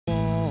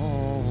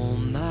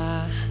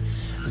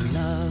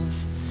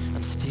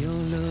you're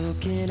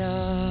looking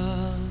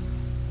up.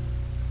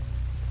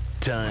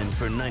 Time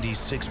for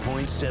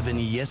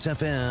 96.7 Yes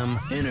FM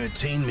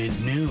Entertainment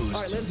News.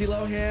 All right, Lindsay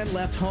Lohan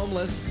left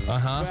homeless.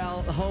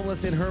 Well,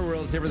 homeless in her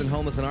world is different than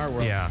homeless in our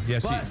world. Yeah.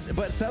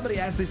 But somebody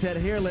actually said,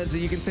 "Here, Lindsay,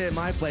 you can stay at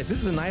my place.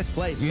 This is a nice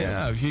place." Too.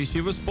 Yeah, she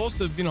was supposed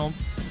to,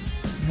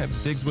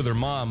 have digs with her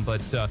mom,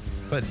 but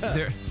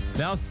there.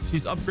 Now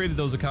she's upgraded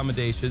those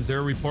accommodations. There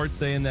are reports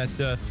saying that,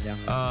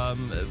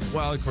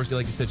 well, of course,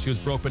 like you said, she was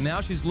broke, but now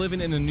she's living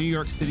in a New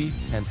York City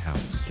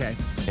penthouse. Okay.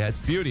 Yeah, it's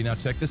beauty. Now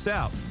check this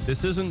out.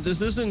 This isn't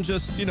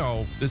just,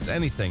 this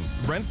anything.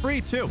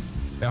 Rent-free, too.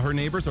 Now her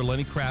neighbors are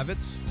Lenny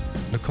Kravitz,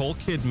 Nicole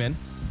Kidman,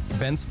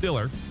 Ben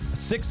Stiller. A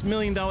 $6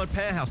 million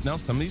penthouse. Now,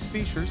 some of these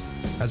features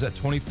has that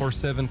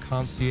 24/7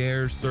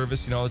 concierge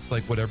service. It's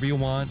like whatever you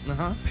want.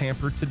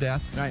 Pampered to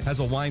death. Right. Has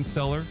a wine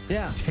cellar.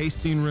 Yeah.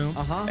 Tasting room.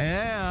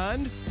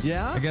 And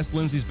I guess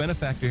Lindsay's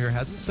benefactor here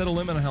hasn't set a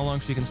limit on how long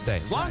she can stay.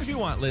 As long as you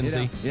want,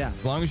 Lindsay. Yeah.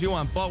 As long as you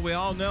want. But we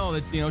all know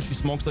that, she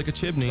smokes like a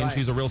chimney and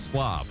she's a real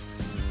slob.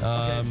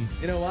 Okay.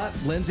 You know what,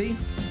 Lindsay?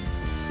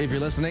 If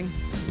you're listening,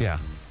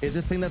 if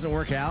this thing doesn't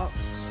work out,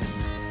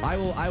 I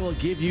will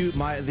give you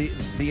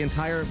the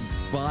entire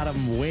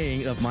bottom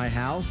wing of my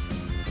house.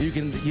 You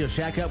can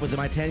shack up with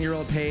my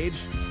 10-year-old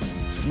Paige,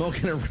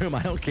 smoke in a room.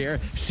 I don't care.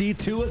 She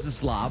too is a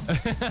slob, so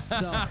you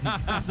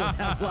guys will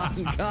have a lot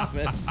in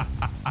common.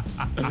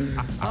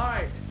 All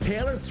right,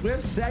 Taylor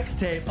Swift sex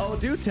tape. Oh,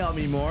 do tell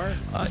me more.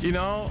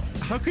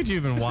 How could you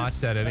even watch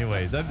that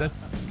anyways? That's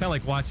kind of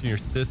like watching your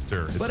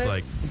sister.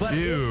 It's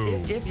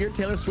ew. If you're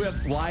Taylor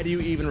Swift, why do you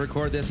even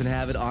record this and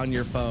have it on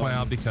your phone?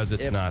 Well, because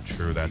it's not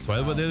true. That's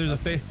why. But there's a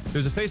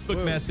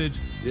Facebook message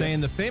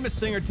saying the famous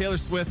singer Taylor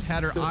Swift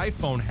had her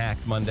iPhone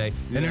hacked Monday,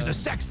 and there's a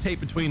sex tape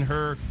between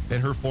her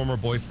and her former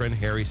boyfriend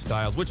Harry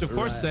Styles, which of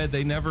course said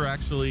they never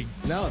actually.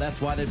 No,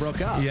 that's why they broke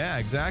up. Yeah,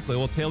 exactly.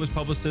 Well, Taylor's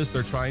publicists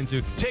are trying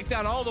to take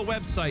down all the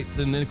websites,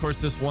 and then of course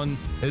this one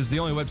is the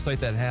only website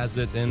that has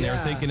it, and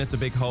they're thinking it's a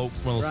big hoax,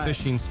 one of those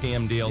phishing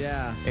scam deals,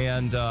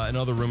 and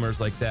other rumors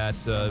like that.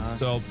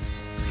 So.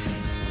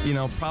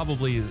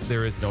 Probably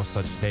there is no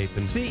such tape.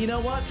 And see, you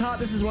know what, Todd?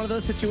 This is one of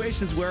those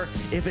situations where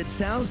if it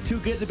sounds too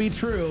good to be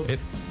true, it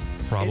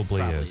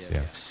probably is.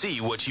 Yeah.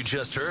 See what you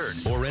just heard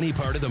or any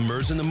part of the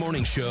Mers in the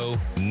Morning Show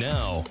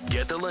now.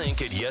 Get the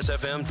link at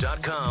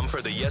yesfm.com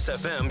for the Yes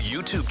FM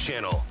YouTube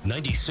channel.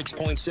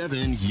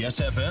 96.7 Yes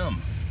FM.